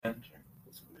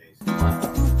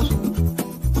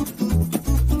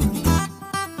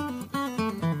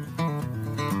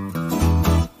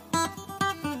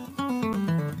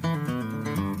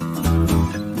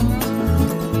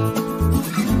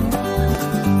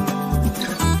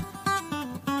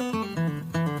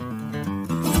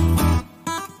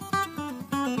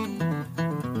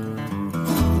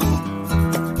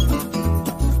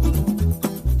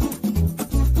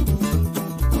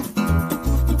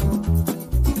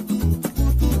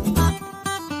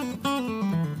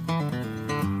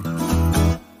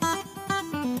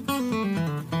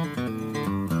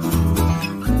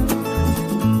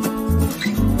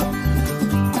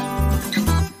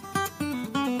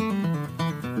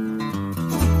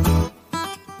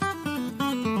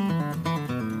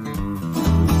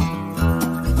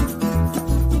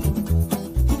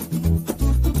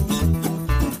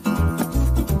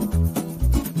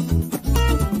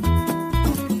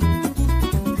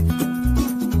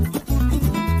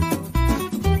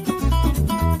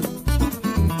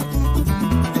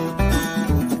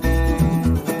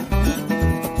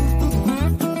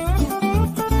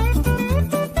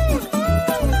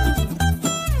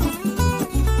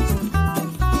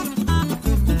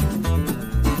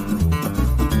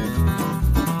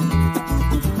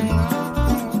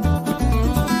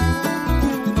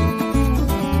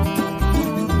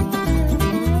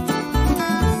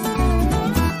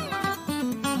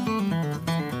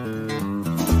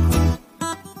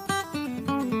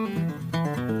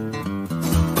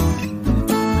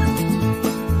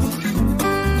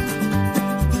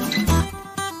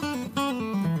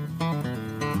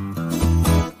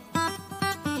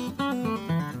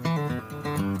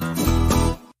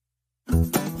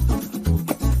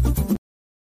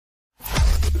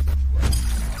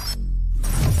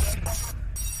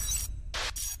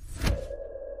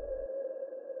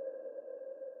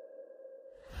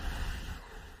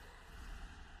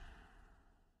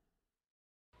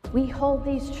We hold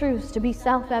these truths to be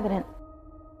self-evident.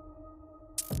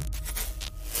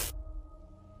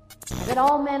 That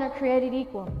all men are created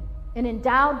equal and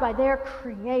endowed by their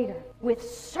Creator with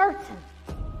certain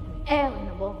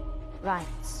inalienable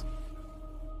rights.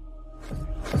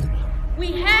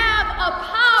 We have a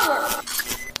power.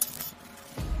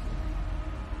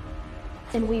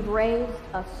 And we've raised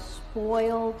a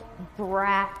spoiled,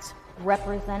 brat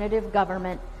representative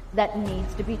government that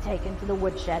needs to be taken to the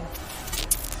woodshed.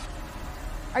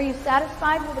 Are you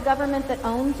satisfied with a government that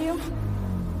owns you?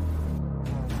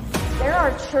 There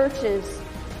are churches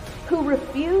who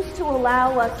refuse to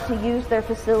allow us to use their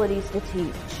facilities to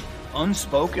teach.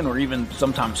 Unspoken or even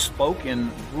sometimes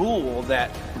spoken rule that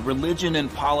religion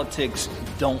and politics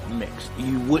don't mix.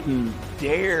 You wouldn't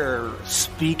dare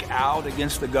speak out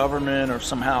against the government or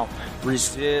somehow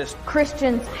resist.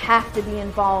 Christians have to be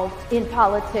involved in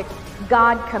politics.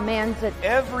 God commands it.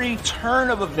 Every turn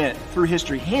of event through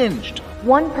history hinged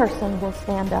One person will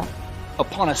stand up,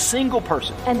 upon a single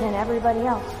person. and then everybody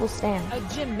else will stand. A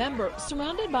gym member,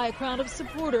 surrounded by a crowd of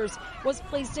supporters, was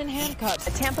placed in handcuffs.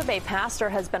 A Tampa Bay pastor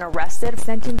has been arrested.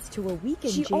 Sentenced to a week in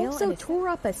She jail. also tore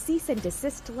up a cease and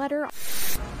desist letter.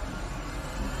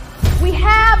 We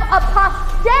have a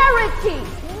posterity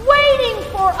waiting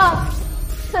for us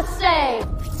to say,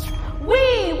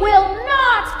 we will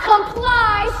not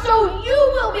comply, so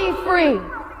you will be free.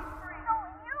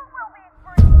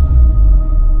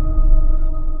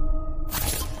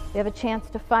 We have a chance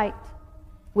to fight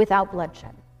without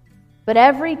bloodshed. But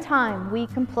every time we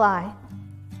comply,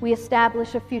 we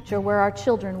establish a future where our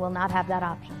children will not have that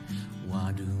option.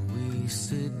 Why do we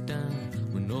sit down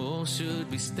when all should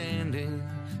be standing?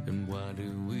 And why do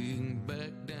we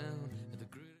back down at the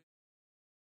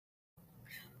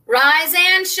Rise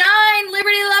and shine,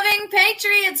 liberty-loving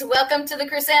patriots. Welcome to the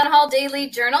Chris Ann Hall Daily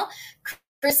Journal.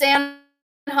 Chris Ann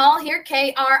Hall here,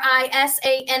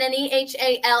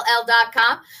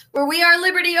 KRISANNEHALL.com, where we are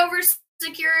liberty over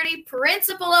security,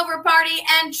 principle over party,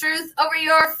 and truth over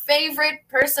your favorite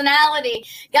personality.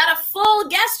 Got a full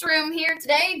guest room here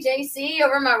today. JC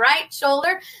over my right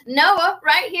shoulder, Noah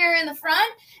right here in the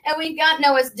front, and we've got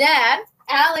Noah's dad,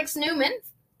 Alex Newman.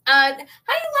 How do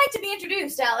you like to be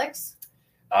introduced, Alex?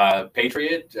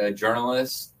 Patriot,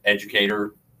 journalist,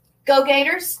 educator. Go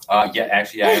Gators! Yeah,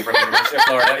 actually, I am from the University of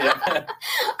Florida. Yeah.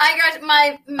 I got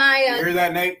my. You hear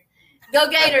that, Nate? Go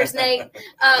Gators, Nate.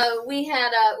 We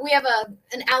have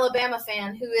an Alabama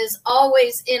fan who is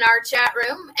always in our chat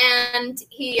room, and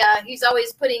he's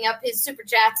always putting up his super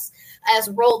chats as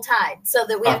Roll Tide, so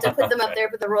that we have to put them up there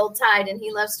for the Roll Tide, and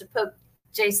he loves to poke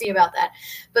JC about that.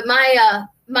 But my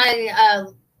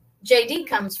JD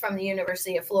comes from the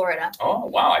University of Florida. Oh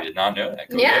wow, I did not know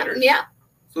that. Go Gators. Yeah.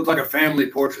 So it's like a family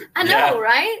portrait. I know,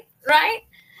 right?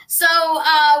 So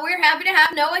we're happy to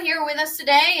have Noah here with us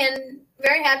today, and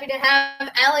very happy to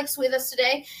have Alex with us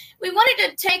today. We wanted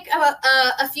to take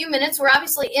a few minutes. We're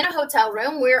obviously in a hotel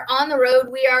room. We're on the road.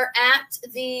 We are at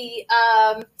the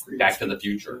Back to the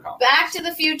Future conference. Back to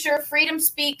the Future Freedom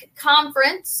Speak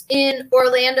conference in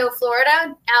Orlando,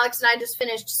 Florida. Alex and I just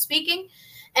finished speaking,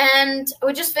 and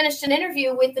we just finished an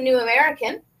interview with the New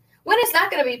American. When is that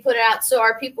going to be put out so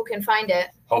our people can find it?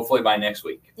 Hopefully by next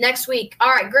week. Next week. All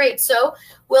right, great. So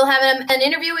we'll have an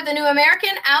interview with the New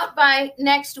American out by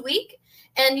next week.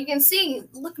 And you can see,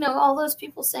 look, no, all those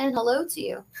people saying hello to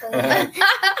you.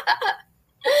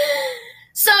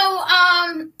 So,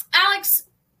 Alex,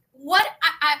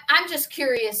 I'm just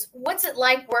curious, what's it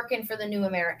like working for the New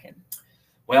American?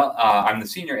 Well, I'm the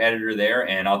senior editor there,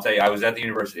 and I'll tell you, I was at the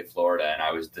University of Florida, and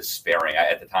I was despairing.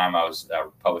 At the time, I was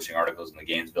publishing articles in the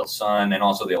Gainesville Sun and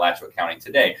also the Alachua County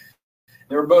Today.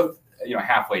 They were both,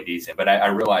 halfway decent, but I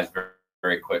realized very,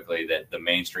 very quickly that the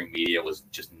mainstream media was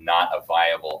just not a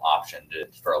viable option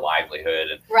for a livelihood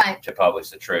and to publish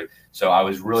the truth. So I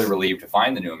was really relieved to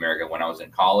find the New American when I was in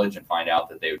college and find out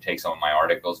that they would take some of my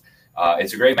articles.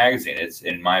 It's a great magazine. It's,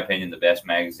 in my opinion, the best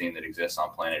magazine that exists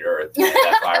on planet Earth. And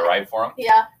that's why I write for them.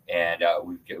 Yeah. And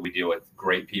we deal with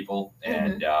great people.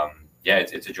 And,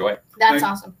 it's a joy. That's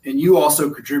awesome. And you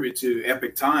also contribute to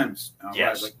Epic Times.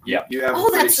 Yes. Right? Yeah. You have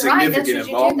that's right. significant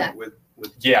involvement with.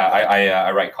 Yeah,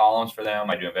 I write columns for them.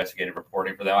 I do investigative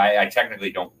reporting for them. I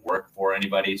technically don't work for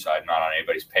anybody, so I'm not on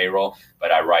anybody's payroll,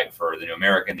 but I write for the New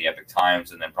American, the Epic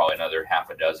Times, and then probably another half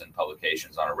a dozen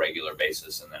publications on a regular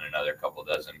basis, and then another couple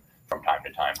dozen from time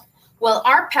to time. Well,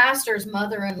 our pastor's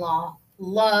mother-in-law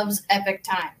loves Epic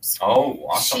Times. Oh,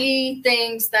 awesome. She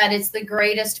thinks that it's the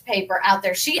greatest paper out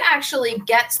there. She actually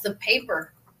gets the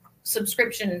paper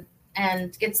subscription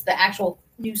and gets the actual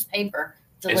newspaper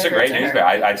It's a great newspaper.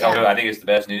 I tell you, I think it's the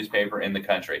best newspaper in the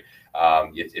country.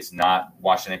 It's not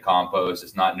Washington Compost.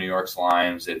 It's not New York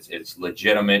Slimes. It's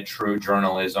legitimate, true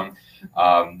journalism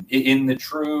in the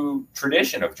true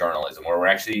tradition of journalism, where we're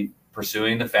actually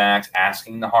pursuing the facts,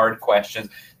 asking the hard questions,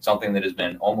 something that has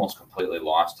been almost completely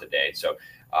lost today. So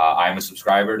I'm a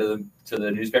subscriber to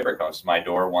the newspaper. It comes to my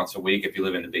door once a week. If you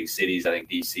live in the big cities, I think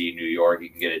DC, New York, you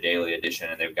can get a daily edition,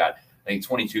 and they've got, I think,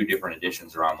 22 different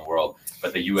editions around the world.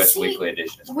 But the U.S. weekly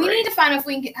edition is great. We need to find out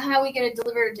how we get it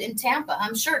delivered in Tampa.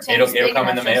 I'm sure Tampa's it'll come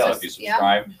in the mail if you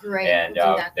subscribe. Yeah, great. And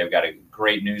they've got a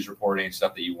great news reporting,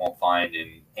 stuff that you won't find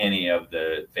in any of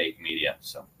the fake media.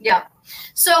 So yeah.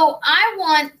 So I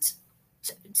want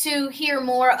to hear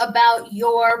more about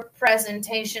your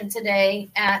presentation today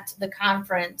at the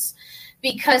conference,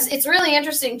 because it's really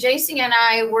interesting. JC and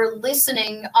I were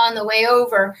listening on the way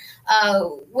over.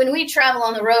 When we travel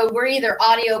on the road, we're either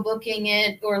audio booking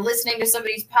it or listening to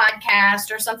somebody's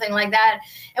podcast or something like that.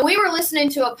 And we were listening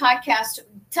to a podcast.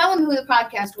 Tell them who the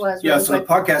podcast was. Yeah, so the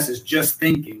podcast is Just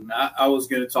Thinking. I was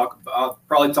going to I'll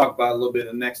probably talk about it a little bit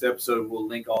in the next episode. We'll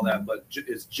link all that, but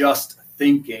it's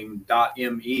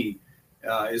justthinking.me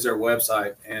is their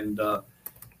website. And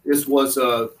this was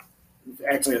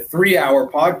actually a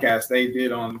 3-hour podcast they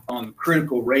did on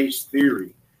critical race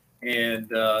theory. And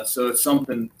so it's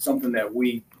something that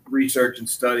we research and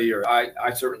study, or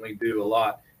I certainly do a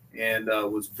lot, and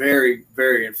was very,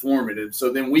 very informative.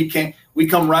 So then we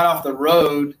come right off the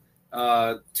road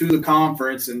to the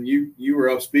conference, and you were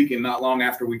up speaking not long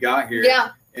after we got here. Yeah.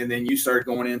 And then you started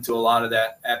going into a lot of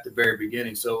that at the very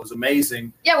beginning. So it was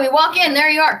amazing. Yeah, we walk in, there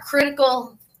you are,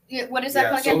 critical. What is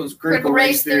that? So it was critical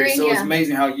race theory. So it's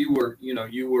amazing how you were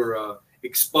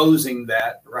exposing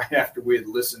that right after we had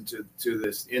listened to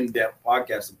this in-depth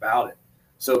podcast about it.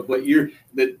 So, but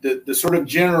the sort of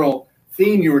general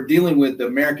theme you were dealing with, the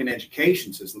American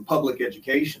education system, public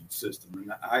education system,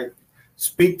 and I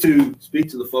speak to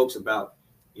the folks about,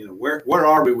 where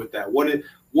are we with that?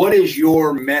 What is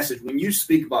your message when you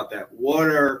speak about that? What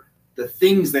are the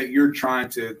things that you're trying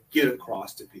to get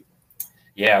across to people?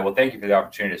 Yeah, well, thank you for the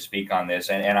opportunity to speak on this.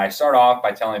 And I start off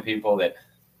by telling people that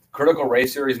critical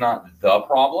race theory is not the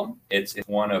problem. It's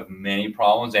one of many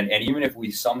problems. And even if we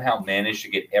somehow manage to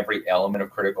get every element of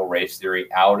critical race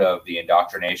theory out of the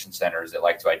indoctrination centers that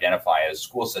like to identify as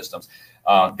school systems,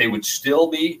 they would still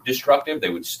be destructive. They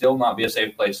would still not be a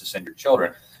safe place to send your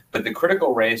children. But the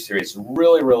critical race theory is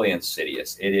really, really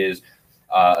insidious. It is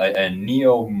a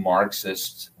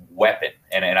neo-Marxist weapon.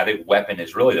 And I think weapon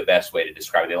is really the best way to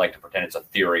describe it. They like to pretend it's a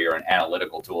theory or an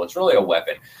analytical tool. It's really a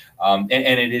weapon. And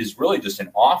it is really just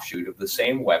an offshoot of the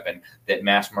same weapon that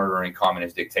mass murdering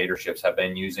communist dictatorships have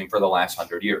been using for the last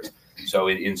 100 years. So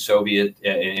in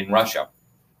Russia,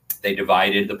 they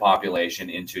divided the population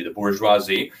into the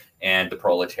bourgeoisie and the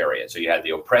proletariat. So you had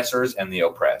the oppressors and the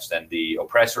oppressed. And the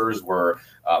oppressors were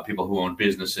people who owned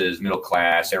businesses, middle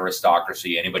class,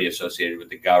 aristocracy, anybody associated with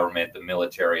the government, the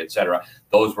military, etc.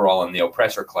 Those were all in the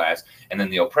oppressor class. And then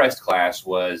the oppressed class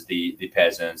was the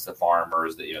peasants, the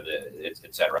farmers,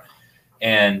 etc.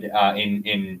 And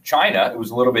in China, it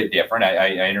was a little bit different.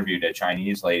 I interviewed a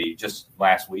Chinese lady just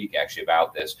last week, actually,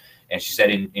 about this. And she said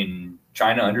in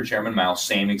China, under Chairman Mao,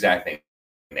 same exact thing.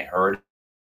 They herded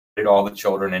all the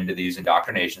children into these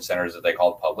indoctrination centers that they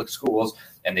called public schools,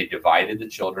 and they divided the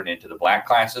children into the black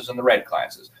classes and the red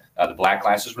classes. The black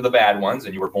classes were the bad ones,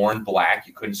 and you were born black.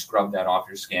 You couldn't scrub that off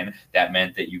your skin. That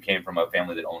meant that you came from a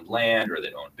family that owned land or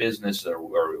that owned business or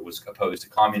was opposed to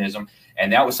communism.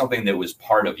 And that was something that was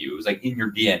part of you. It was like in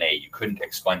your DNA. You couldn't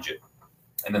expunge it.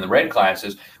 And then the red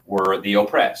classes were the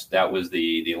oppressed. That was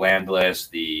the landless,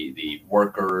 the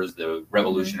workers, the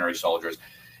revolutionary soldiers.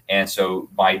 And so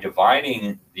by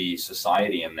dividing the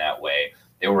society in that way,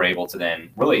 they were able to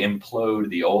then really implode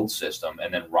the old system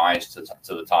and then rise to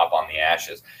the top on the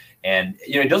ashes. And,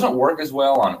 it doesn't work as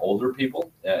well on older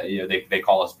people. They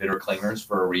call us bitter clingers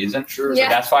for a reason. Sure. So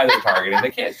that's why they're targeting the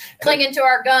kids. Clinging to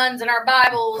our guns and our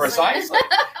Bibles. Precisely.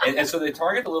 and so they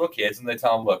target the little kids and they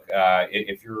tell them, look,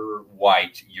 if you're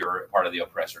white, you're part of the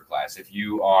oppressor class. If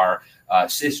you are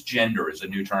cisgender is a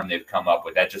new term they've come up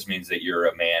with. That just means that you're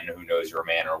a man who knows you're a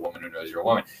man or a woman who knows you're a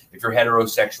woman. If you're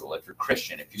heterosexual, if you're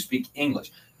Christian, if you speak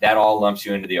English, that all lumps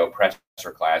you into the oppressor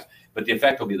class. But the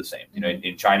effect will be the same.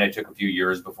 In China, it took a few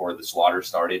years before the slaughter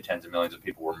started. Tens of millions of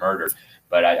people were murdered.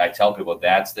 But I tell people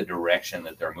that's the direction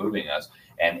that they're moving us.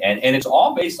 And it's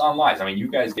all based on lies. I mean, you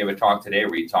guys gave a talk today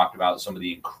where you talked about some of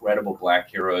the incredible Black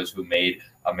heroes who made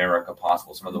America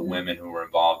possible, some of the women who were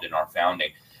involved in our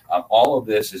founding. All of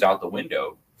this is out the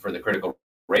window for the critical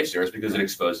race theorists because it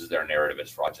exposes their narrative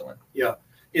as fraudulent. Yeah,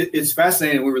 it's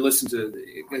fascinating. We were listening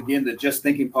to, again, the Just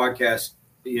Thinking podcast,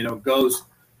 goes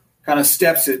kind of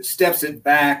steps it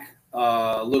back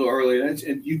a little earlier.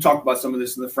 And you talked about some of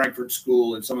this in the Frankfurt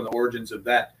School and some of the origins of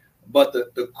that. But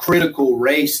the critical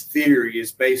race theory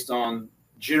is based on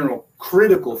general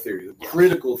critical theory,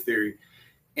 critical theory.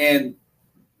 And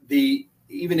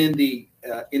even in the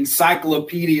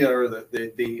encyclopedia or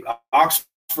the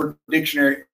Oxford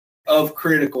Dictionary of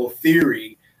Critical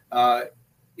Theory, it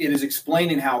is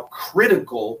explaining how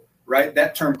critical, right?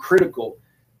 That term critical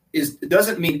it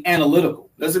doesn't mean analytical,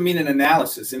 doesn't mean an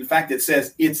analysis. In fact, it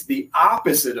says it's the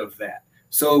opposite of that.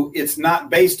 So it's not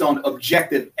based on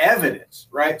objective evidence,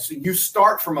 right? So you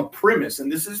start from a premise, and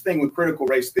this is the thing with critical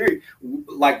race theory,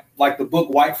 like the book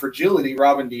White Fragility,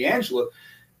 Robin DiAngelo.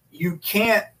 You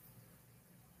can't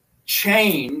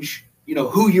change,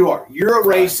 who you are. You're a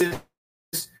racist.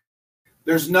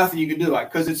 There's nothing you can do,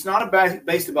 because it's not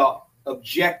based about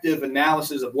objective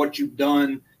analysis of what you've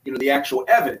done, the actual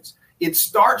evidence. It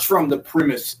starts from the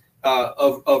premise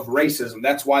of racism.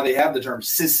 That's why they have the term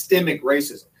systemic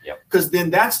racism. Because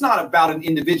then that's not about an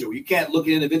individual. You can't look at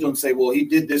an individual and say, well, he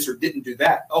did this or didn't do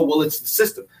that. Oh, well, it's the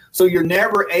system. So you're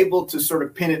never able to sort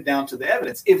of pin it down to the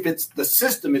evidence. If it's the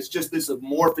system, it's just this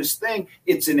amorphous thing.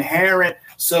 It's inherent.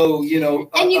 So,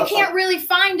 and you can't really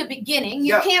find a beginning.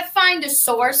 You can't find a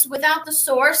source. Without the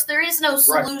source, there is no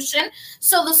solution. Right.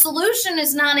 So the solution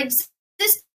is non-existent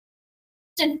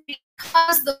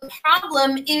because the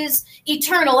problem is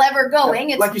eternal, ever going.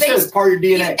 It's like you said, it's part of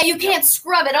your DNA. And you can't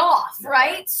scrub it off,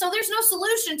 right? So there's no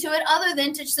solution to it other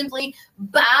than to simply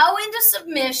bow into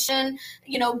submission,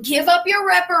 give up your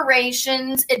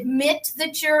reparations, admit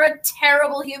that you're a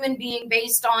terrible human being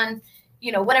based on,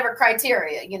 whatever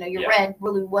criteria, you're red,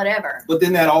 blue, whatever. But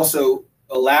then that also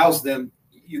allows them,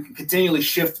 you can continually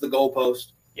shift the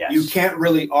goalpost. Yes. You can't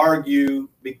really argue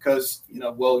because,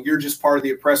 you're just part of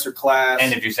the oppressor class.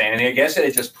 And if you say anything against it,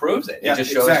 it just proves it. It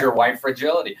just shows your white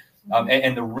fragility.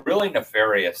 And the really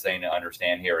nefarious thing to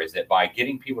understand here is that by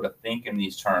getting people to think in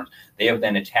these terms, they have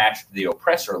then attached the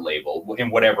oppressor label in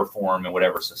whatever form, in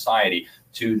whatever society,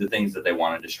 to the things that they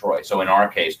want to destroy. So in our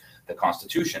case, the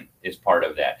Constitution is part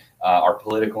of that. Our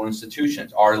political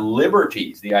institutions, our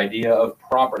liberties, the idea of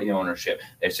property ownership.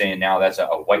 They're saying now that's a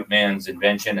white man's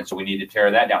invention, and so we need to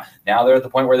tear that down. Now they're at the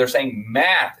point where they're saying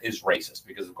math is racist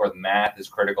because, of course, math is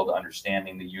critical to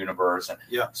understanding the universe and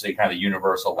so kind of the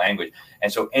universal language.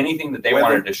 And so anything that they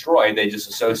want to destroy, they just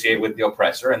associate with the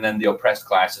oppressor, and then the oppressed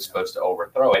class is supposed to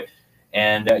overthrow it.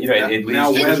 And it leads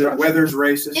now weather's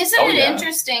racist. Isn't it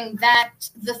interesting that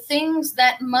the things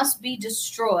that must be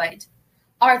destroyed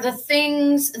are the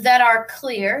things that are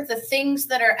clear, the things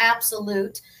that are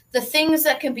absolute, the things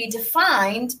that can be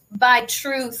defined by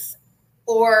truth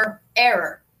or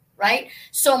error, right?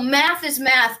 So math is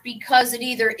math because it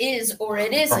either is or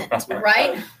it isn't,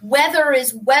 right? Weather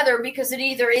is weather because it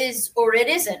either is or it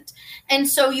isn't. And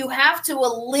so you have to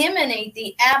eliminate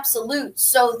the absolute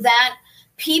so that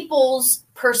people's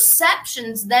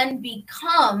perceptions then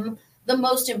become the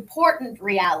most important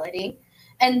reality.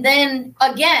 And then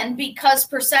again, because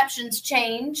perceptions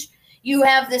change, you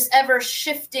have this ever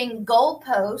shifting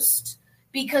goalpost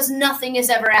because nothing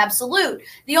is ever absolute.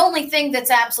 The only thing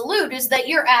that's absolute is that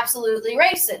you're absolutely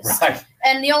racist. Right.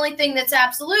 And the only thing that's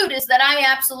absolute is that I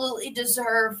absolutely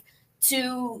deserve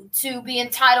to be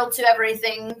entitled to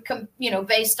everything,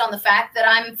 based on the fact that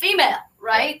I'm female,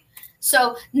 right?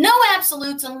 So no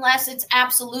absolutes unless it's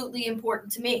absolutely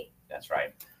important to me. That's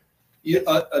right.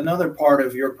 Another part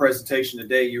of your presentation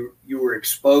today, you were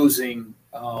exposing,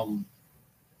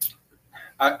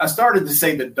 I started to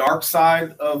say the dark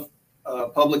side of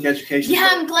public education. Yeah,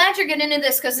 I'm glad you're getting into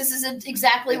this because this is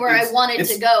exactly where I wanted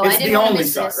to go. It's I didn't the want only to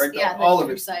miss side, this. right? Yeah, all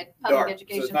of it side, public dark.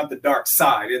 education. So it's not the dark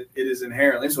side. It is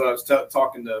inherently. That's what I was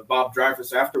talking to Bob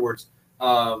Dreyfus afterwards.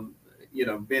 Been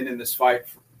in this fight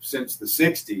since the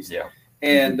 60s. Yeah.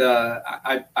 And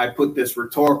I put this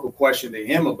rhetorical question to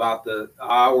him about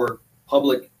our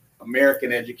public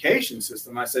American education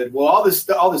system. I said, well, all this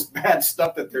bad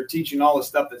stuff that they're teaching, all the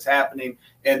stuff that's happening,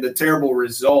 and the terrible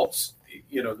results,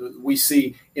 we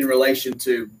see in relation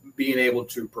to being able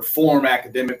to perform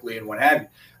academically and what have you.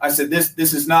 I said,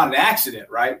 this is not an accident,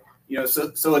 right?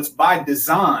 So it's by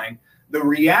design. The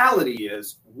reality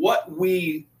is what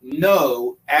we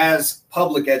know as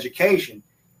public education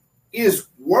is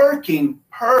working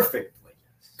perfectly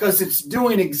because it's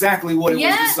doing exactly what it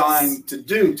was designed to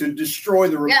do, to destroy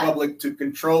the republic, to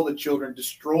control the children,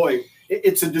 destroy.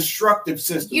 It's a destructive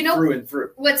system through and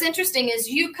through. What's interesting is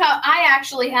I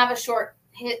actually have a short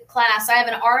hit class. I have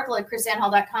an article at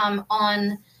chrisannhall.com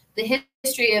on the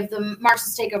history of the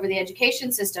Marxists take over the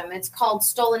education system. It's called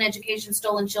Stolen Education,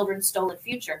 Stolen Children, Stolen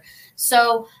Future.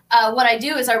 So what I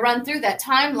do is I run through that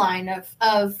timeline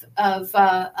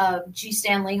of G.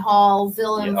 Stanley Hall,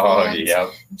 Wilhelm Wundt,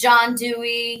 John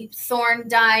Dewey,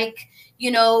 Thorndike.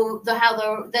 Then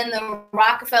the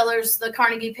Rockefellers, the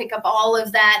Carnegie pick up all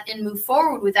of that and move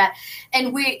forward with that.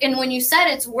 And when you said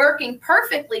it's working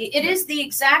perfectly, it is the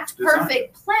exact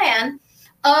perfect plan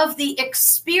of the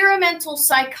experimental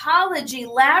psychology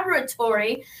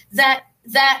laboratory that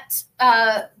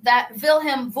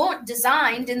Wilhelm Wundt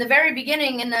designed in the very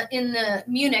beginning in the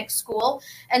Munich school,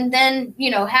 and then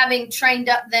having trained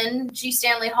up then G.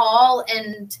 Stanley Hall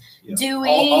and Dewey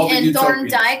all and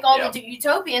Thorndike, the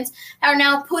utopians are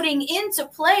now putting into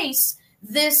place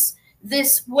this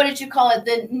what did you call it,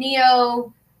 the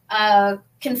neo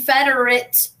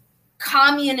Confederate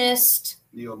communist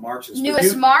neo-Marxist,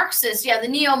 the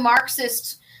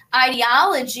neo-Marxist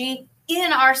ideology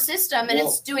in our system, and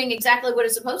it's doing exactly what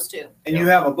it's supposed to. And you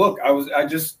have a book. I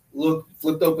just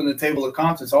flipped open the table of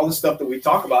contents. All the stuff that we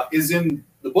talk about is in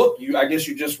the book. I guess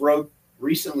you just wrote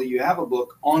recently. You have a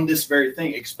book on this very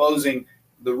thing, exposing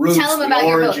the roots, the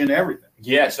origin, everything.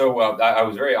 Yeah, so I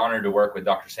was very honored to work with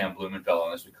Dr. Sam Blumenfeld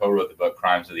on this. We co-wrote the book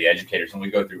Crimes of the Educators, and we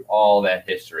go through all that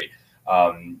history.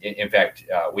 In fact,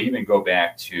 we even go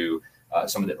back to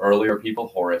some of the earlier people,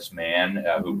 Horace Mann,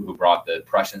 who brought the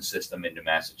Prussian system into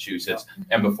Massachusetts.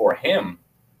 And before him,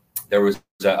 there was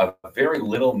a very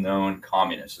little known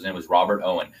communist. His name was Robert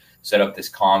Owen, set up this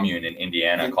commune in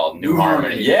Indiana called New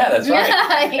Harmony. Yeah, that's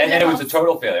right. And it was a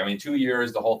total failure. I mean, 2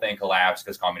 years, the whole thing collapsed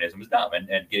because communism was dumb, and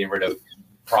getting rid of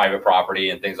private property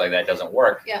and things like that doesn't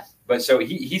work. Yeah. But so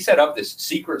he set up this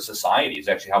secret society, is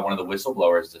actually how one of the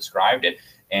whistleblowers described it.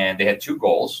 And they had two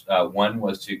goals. One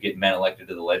was to get men elected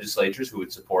to the legislatures who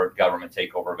would support government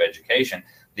takeover of education.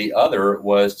 The other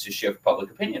was to shift public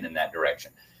opinion in that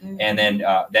direction. Mm-hmm. And then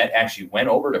that actually went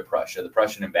over to Prussia. The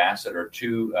Prussian ambassador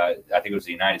to, I think it was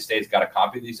the United States, got a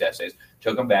copy of these essays,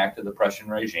 took them back to the Prussian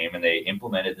regime, and they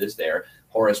implemented this there.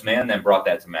 Horace Mann then brought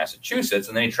that to Massachusetts,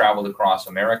 and then he traveled across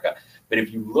America. But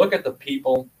if you look at the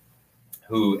people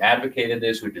who advocated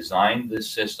this, who designed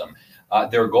this system,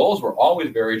 their goals were always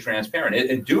very transparent.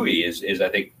 And Dewey is I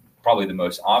think, probably the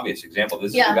most obvious example.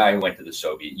 This is the guy who went to the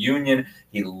Soviet Union.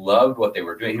 He loved what they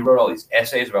were doing. He wrote all these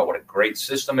essays about what a great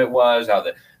system it was, how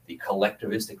the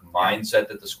collectivistic mindset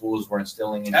that the schools were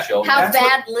instilling in children. How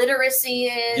bad literacy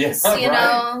is, you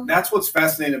know. That's what's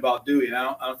fascinating about Dewey, and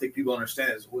I don't think people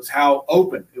understand this, was how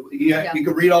open. You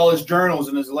could read all his journals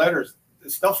and his letters. The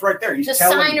stuff's right there. He's the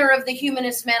signer of the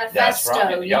Humanist Manifesto. That's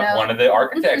right. Yep, one of the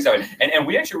architects of it. And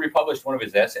we actually republished one of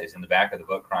his essays in the back of the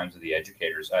book, Crimes of the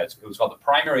Educators. It was called The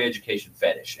Primary Education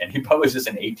Fetish, and he published this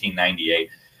in 1898.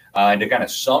 And to kind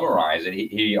of summarize it,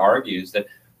 he argues that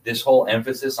this whole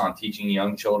emphasis on teaching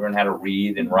young children how to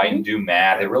read and write and do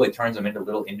math, it really turns them into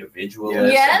little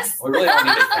individualists. Yes. We really don't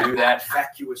need to do that.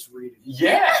 Vacuous reading.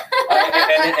 Yeah.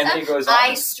 And then he goes on.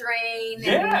 Eye strain.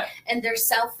 And they're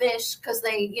selfish because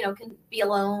they, can be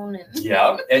alone.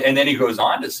 Yeah. And then he goes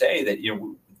on to say that,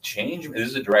 change, this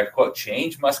is a direct quote,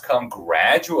 change must come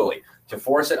gradually. To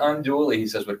force it unduly, he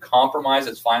says, would compromise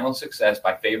its final success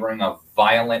by favoring a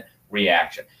violent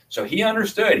reaction. So he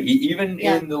understood, even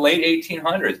in the late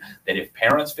 1800s, that if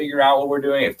parents figure out what we're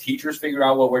doing, if teachers figure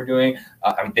out what we're doing,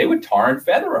 they would tar and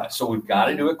feather us. So we've got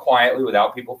to do it quietly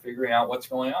without people figuring out what's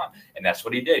going on. And that's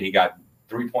what he did. He got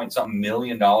 $3-point-something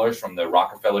million from the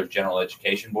Rockefeller General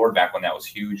Education Board back when that was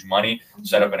huge money.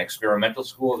 Set up an experimental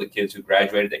school. The kids who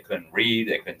graduated, they couldn't read,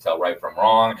 they couldn't tell right from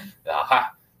wrong.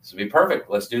 This would be perfect.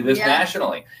 Let's do this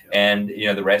nationally. And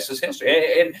the rest is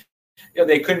history. And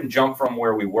they couldn't jump from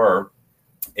where we were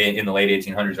in the late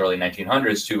 1800s, early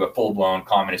 1900s to a full-blown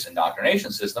communist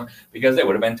indoctrination system because they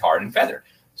would have been tarred and feathered.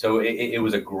 So it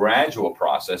was a gradual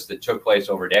process that took place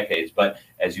over decades. But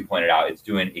as you pointed out, it's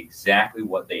doing exactly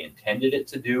what they intended it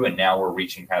to do. And now we're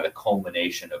reaching kind of the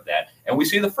culmination of that. And we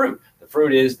see the fruit. The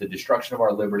fruit is the destruction of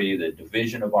our liberty, the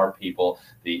division of our people,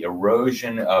 the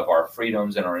erosion of our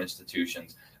freedoms and our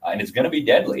institutions. And it's going to be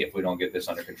deadly if we don't get this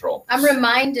under control. I'm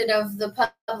reminded of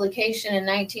the publication in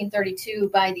 1932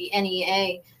 by the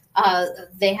NEA.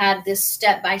 They had this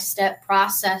step-by-step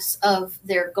process of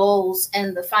their goals,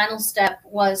 and the final step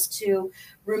was to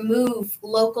remove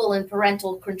local and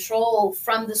parental control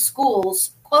from the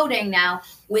schools, quoting now,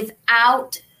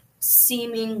 without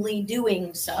seemingly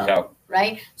doing so,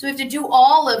 right? So we have to do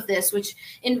all of this,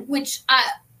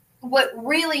 what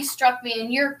really struck me,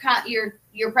 and you're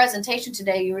your presentation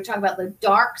today, you were talking about the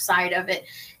dark side of it,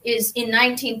 is in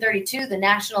 1932, the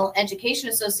National Education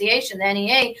Association, the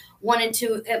NEA, wanted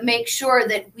to make sure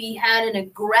that we had an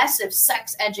aggressive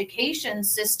sex education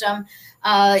system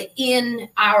in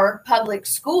our public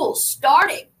schools,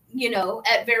 starting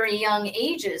at very young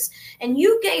ages. And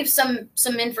you gave some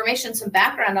information, some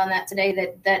background on that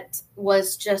today that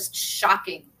was just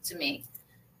shocking to me.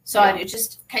 So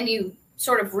can you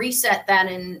sort of reset that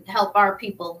and help our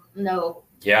people know?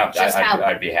 Yeah,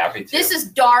 I'd be happy to. This is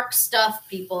dark stuff,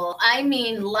 people. I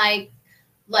mean, like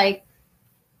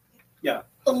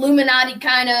Illuminati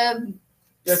kind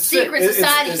of secret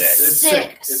society,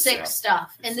 sick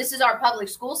stuff. And this is our public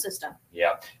school system.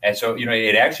 Yeah. And so,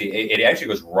 it actually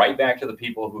goes right back to the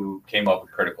people who came up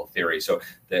with critical theory. So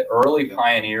the early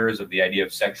pioneers of the idea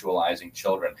of sexualizing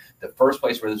children, the first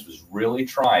place where this was really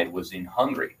tried was in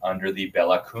Hungary under the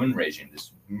Bela Kun regime,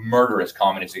 this murderous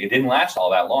communist. It didn't last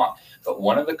all that long. But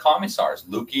one of the commissars,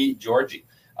 Luki Georgi,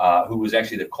 who was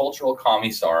actually the cultural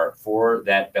commissar for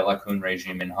that Bela Kun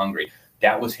regime in Hungary,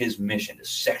 that was his mission, to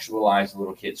sexualize the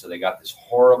little kids. So they got this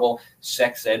horrible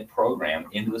sex ed program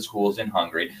into the schools in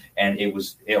Hungary. And it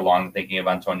was along the thinking of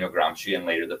Antonio Gramsci and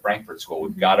later the Frankfurt School.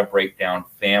 We've got to break down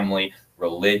family,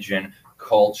 religion,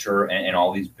 culture, and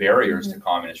all these barriers to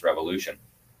communist revolution.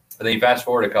 But then you fast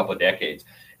forward a couple of decades,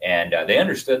 and they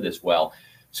understood this well.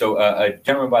 So a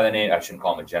gentleman by the name, I shouldn't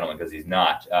call him a gentleman because he's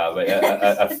not, but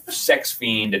a sex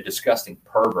fiend, a disgusting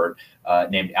pervert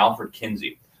named Alfred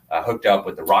Kinsey, hooked up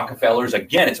with the Rockefellers.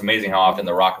 Again, it's amazing how often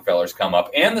the Rockefellers come up,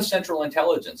 and the Central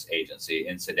Intelligence Agency,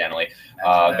 incidentally,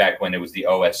 back when it was the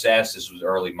OSS. This was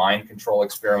early mind control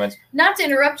experiments. Not to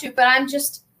interrupt you, but I'm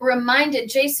just reminded,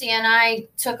 JC and I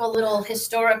took a little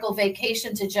historical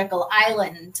vacation to Jekyll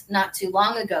Island not too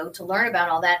long ago to learn about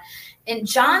all that. And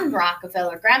John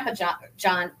Rockefeller, Grandpa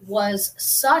John, was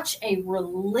such a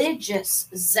religious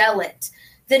zealot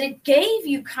that it gave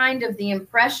you kind of the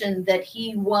impression that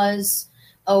he was,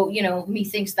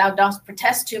 methinks thou dost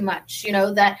protest too much,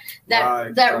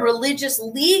 that religious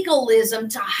legalism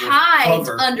to hide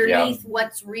underneath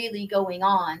what's really going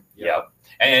on. Yeah.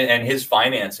 And his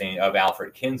financing of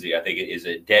Alfred Kinsey, I think, is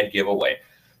a dead giveaway.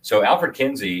 So Alfred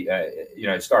Kinsey,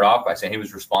 start off by saying he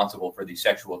was responsible for the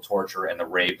sexual torture and the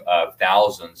rape of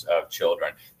thousands of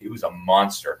children. He was a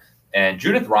monster. And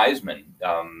Judith Reisman,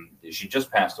 she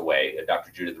just passed away,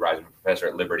 Dr. Judith Reisman, professor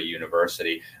at Liberty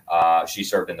University. She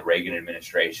served in the Reagan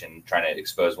administration trying to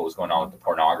expose what was going on with the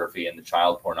pornography and the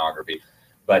child pornography.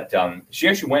 But she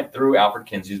actually went through Alfred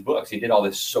Kinsey's books. He did all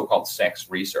this so-called sex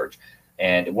research.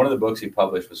 And one of the books he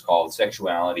published was called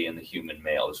Sexuality in the Human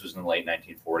Male. This was in the late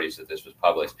 1940s that this was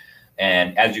published.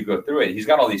 And as you go through it, he's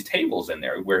got all these tables in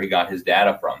there where he got his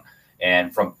data from.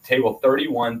 And from table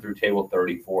 31 through table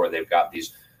 34, they've got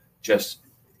these just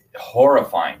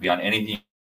horrifying, beyond anything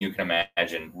you can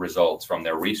imagine, results from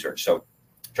their research. So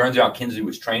it turns out Kinsey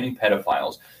was training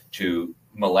pedophiles to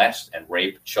molest and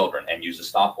rape children and use a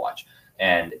stopwatch.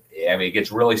 And it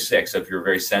gets really sick. So if you're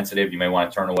very sensitive, you may want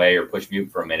to turn away or push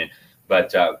mute for a minute.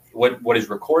 But what is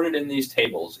recorded in these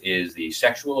tables is the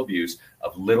sexual abuse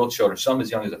of little children, some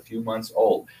as young as a few months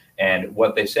old. And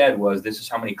what they said was this is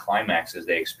how many climaxes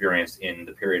they experienced in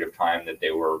the period of time that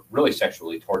they were really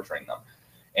sexually torturing them.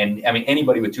 And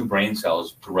anybody with two brain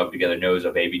cells to rub together knows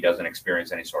a baby doesn't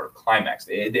experience any sort of climax.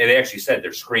 They actually said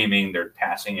they're screaming, they're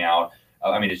passing out.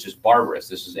 It's just barbarous.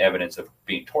 This is evidence of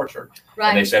being tortured. Right.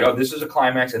 And they said, this is a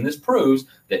climax. And this proves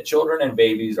that children and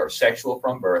babies are sexual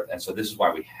from birth. And so this is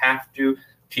why we have to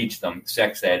teach them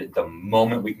sex ed the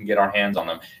moment we can get our hands on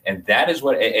them. And that is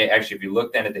what, actually, if you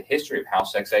look then at the history of how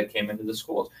sex ed came into the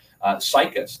schools,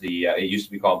 SICUS, it used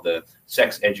to be called the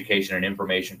Sex Education and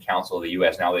Information Council of the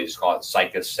U.S. Now they just call it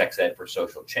SICUS, Sex Ed for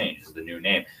Social Change is the new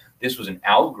name. This was an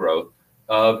outgrowth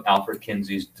of Alfred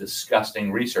Kinsey's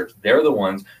disgusting research. They're the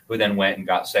ones who then went and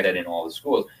got sex ed in all the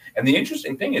schools. And the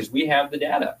interesting thing is we have the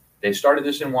data. They started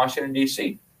this in Washington,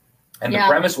 D.C. And the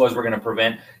premise was we're going to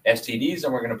prevent STDs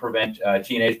and we're going to prevent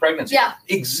teenage pregnancy. Yeah.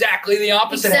 Exactly the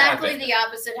opposite happened. Exactly the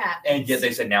opposite happened. And yet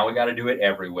they said, now we got to do it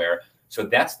everywhere. So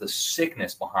that's the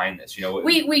sickness behind this.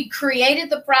 We created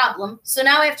the problem, so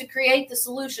now we have to create the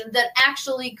solution that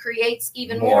actually creates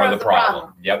even more of the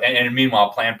problem. Yep. And meanwhile,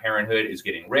 Planned Parenthood is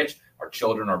getting rich. Our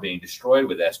children are being destroyed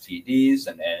with STDs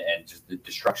and just the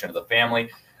destruction of the family.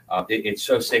 It's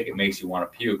so sick it makes you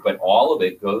want to puke. But all of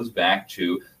it goes back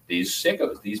to these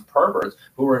sickos, these perverts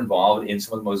who were involved in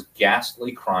some of the most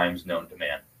ghastly crimes known to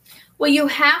man. Well, you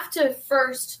have to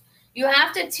first You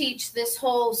have to teach this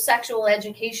whole sexual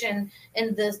education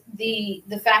and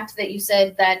the fact that you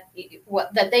said that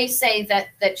they say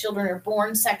that children are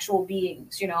born sexual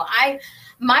beings.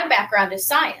 My background is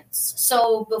science.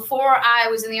 So before I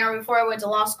was in the Army, before I went to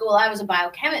law school, I was a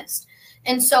biochemist.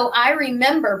 And so I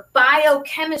remember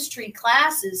biochemistry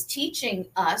classes teaching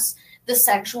us the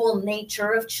sexual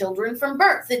nature of children from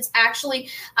birth. It's actually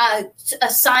a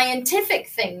scientific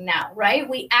thing now, right?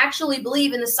 We actually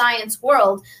believe in the science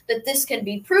world that this can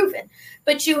be proven.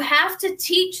 But you have to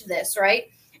teach this,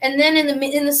 right? And then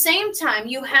in the same time,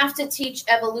 you have to teach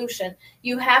evolution.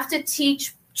 You have to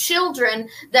teach children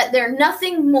that they're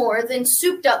nothing more than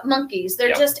souped up monkeys.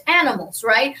 They're just animals,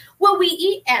 right? Well, we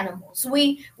eat animals.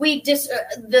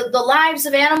 The lives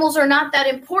of animals are not that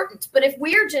important. But if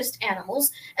we're just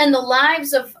animals and the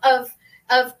lives of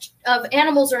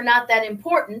animals are not that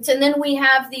important, and then we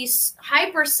have these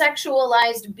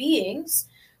hypersexualized beings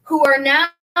who are now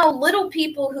little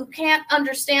people who can't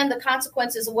understand the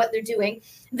consequences of what they're doing,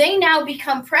 they now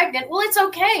become pregnant. Well, it's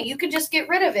okay. You can just get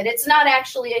rid of it. It's not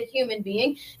actually a human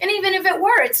being. And even if it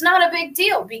were, it's not a big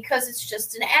deal because it's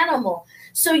just an animal.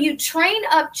 So you train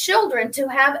up children to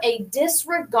have a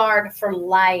disregard for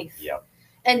life. Yep.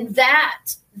 And that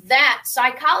true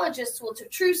psychologists will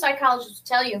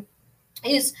tell you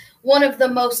is one of the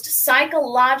most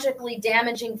psychologically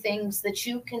damaging things that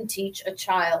you can teach a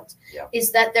child,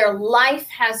 is that their life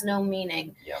has no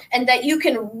meaning, and that you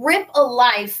can rip a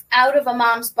life out of a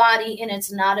mom's body and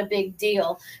it's not a big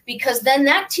deal, because then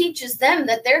that teaches them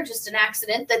that they're just an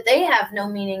accident, that they have no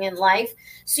meaning in life.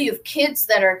 So you have kids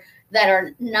that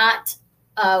are not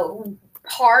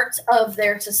part of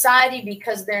their society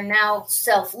because they're now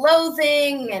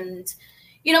self-loathing, and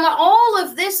all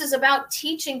of this is about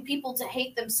teaching people to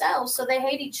hate themselves so they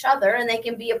hate each other and they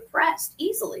can be oppressed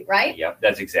easily, right? Yep,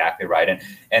 that's exactly right.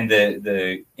 And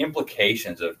the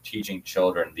implications of teaching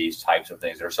children these types of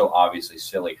things are so obviously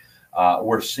silly.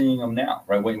 We're seeing them now,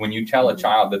 right? When you tell a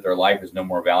child that their life is no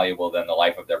more valuable than the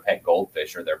life of their pet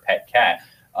goldfish or their pet cat,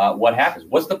 what happens?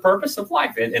 What's the purpose of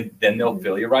life? And then they'll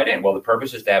fill you right in. Well, the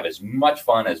purpose is to have as much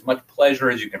fun, as much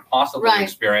pleasure as you can possibly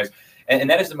experience. And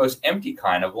that is the most empty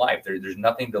kind of life. There's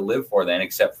nothing to live for then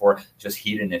except for just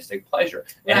hedonistic pleasure.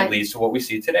 And it leads to what we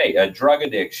see today, drug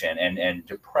addiction and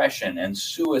depression and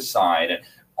suicide and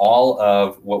all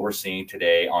of what we're seeing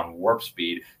today on warp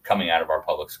speed coming out of our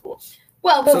public schools.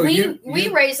 Well, but we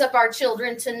raise up our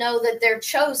children to know that they're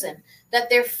chosen, that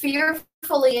they're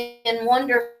fearfully and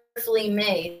wonderfully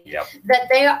made, that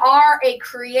they are a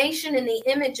creation in the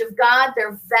image of God.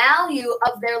 Their value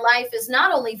of their life is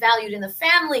not only valued in the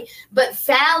family, but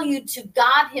valued to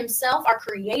God himself. Our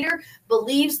creator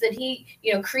believes that he,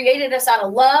 created us out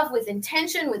of love, with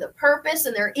intention, with a purpose,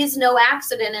 and there is no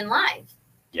accident in life.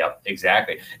 Yep,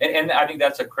 exactly. And I think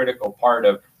that's a critical part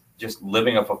of just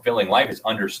living a fulfilling life, is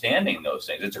understanding those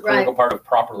things. It's a critical part of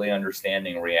properly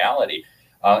understanding reality.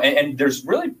 And there's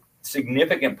really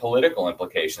significant political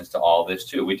implications to all this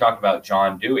too. We talked about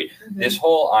John Dewey. This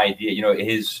whole idea,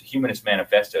 his Humanist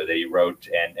Manifesto that he wrote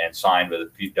and signed with a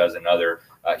few dozen other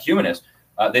humanists,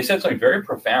 they said something very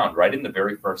profound right in the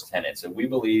very first tenets, that we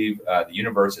believe the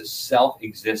universe is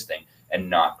self-existing and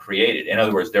not created. In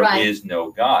other words, there is no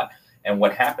God. And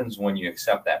what happens when you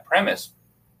accept that premise,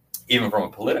 even from a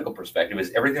political perspective,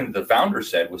 is everything that the founder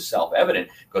said was self-evident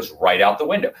goes right out the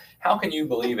window. How can you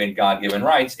believe in God-given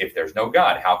rights if there's no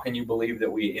God? How can you believe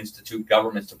that we institute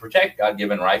governments to protect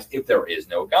God-given rights if there is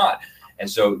no God? And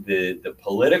so the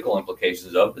political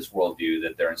implications of this worldview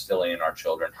that they're instilling in our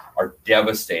children are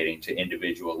devastating to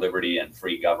individual liberty and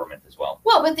free government as well.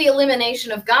 Well, but the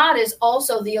elimination of God is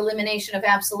also the elimination of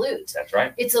absolutes. That's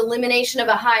right. It's elimination of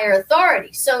a higher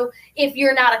authority. So if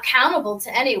you're not accountable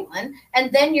to anyone,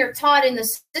 and then you're taught in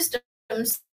the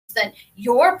systems that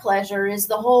your pleasure is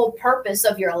the whole purpose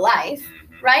of your life,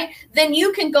 right? Then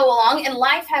you can go along and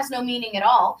life has no meaning at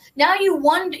all. Now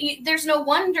there's no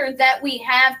wonder that we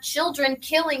have children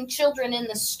killing children in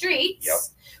the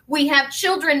streets. We have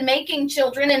children making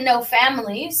children and no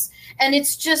families. And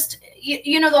it's just,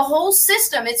 the whole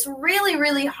system, it's really,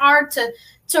 really hard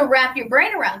to wrap your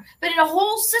brain around. But the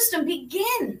whole system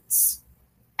begins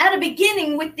at a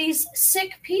beginning with these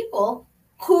sick people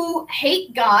who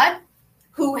hate God,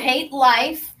 who hate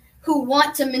life, who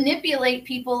want to manipulate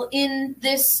people in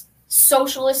this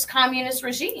socialist communist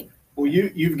regime. Well,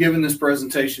 you've given this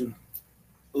presentation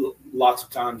lots of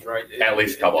times, right? At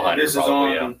least a couple hundred. This is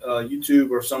on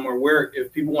YouTube or somewhere. Where,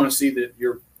 if people want to see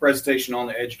your presentation on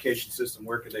the education system,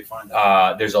 where could they find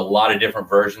that? There's a lot of different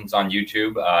versions on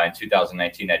YouTube. In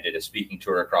 2019, I did a speaking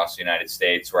tour across the United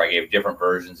States where I gave different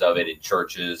versions of it in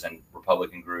churches and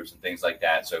Republican groups and things like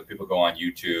that. So if people go on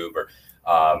YouTube or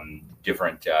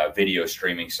different video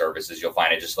streaming services. You'll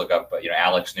find it. Just look up,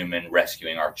 Alex Newman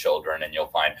rescuing our children, and you'll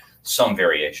find some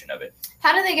variation of it.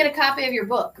 How do they get a copy of your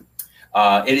book?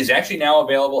 It is actually now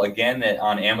available again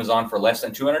on Amazon for less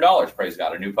than $200. Praise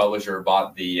God! A new publisher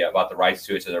bought the rights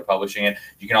to it, so they're publishing it.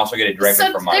 You can also get it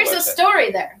directly from my website. There's a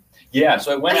story there. Yeah,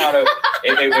 so it went out of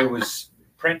it was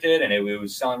printed and it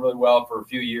was selling really well for a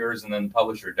few years, and then the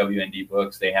publisher WND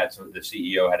Books, the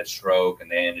CEO had a stroke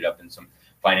and they ended up in some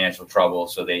financial trouble,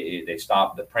 so they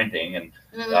stopped the printing, and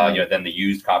then the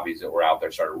used copies that were out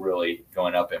there started really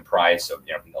going up in price. So a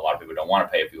lot of people don't want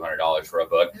to pay a few $100s for a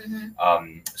book.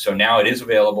 So now it is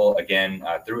available again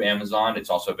through Amazon. It's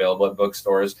also available at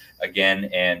bookstores again,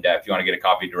 and if you want to get a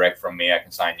copy direct from me, I can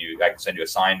send you a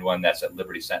signed one. That's at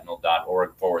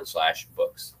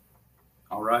libertysentinel.org/books.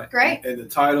 All right, great. And the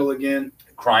title again?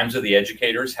 Crimes of the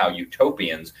Educators: How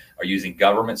Utopians Are Using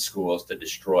Government Schools to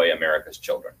Destroy America's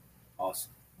Children.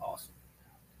 Awesome.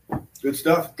 Good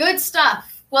stuff. Good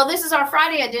stuff. Well, this is our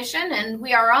Friday edition, and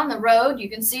we are on the road. You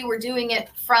can see we're doing it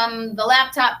from the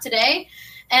laptop today.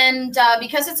 And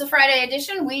because it's a Friday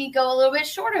edition, we go a little bit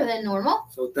shorter than normal.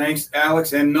 So thanks,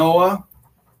 Alex and Noah,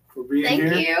 for being here.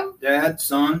 Thank you. Dad,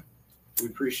 son, we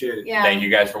appreciate it. Yeah. Thank you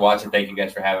guys for watching. Thank you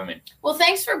guys for having me. Well,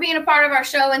 thanks for being a part of our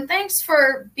show, and thanks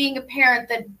for being a parent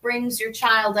that brings your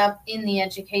child up in the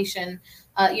education,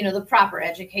 the proper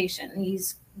education.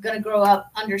 He's going to grow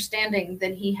up understanding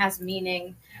that he has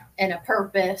meaning and a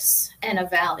purpose and a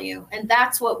value. And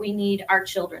that's what we need our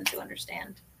children to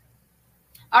understand.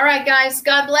 All right, guys,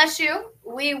 God bless you.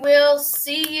 We will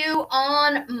see you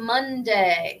on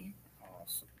Monday.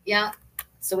 Awesome. Yeah.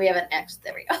 So we have an X.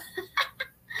 There we go.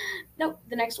 Nope,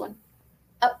 the next one.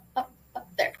 Up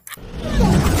there.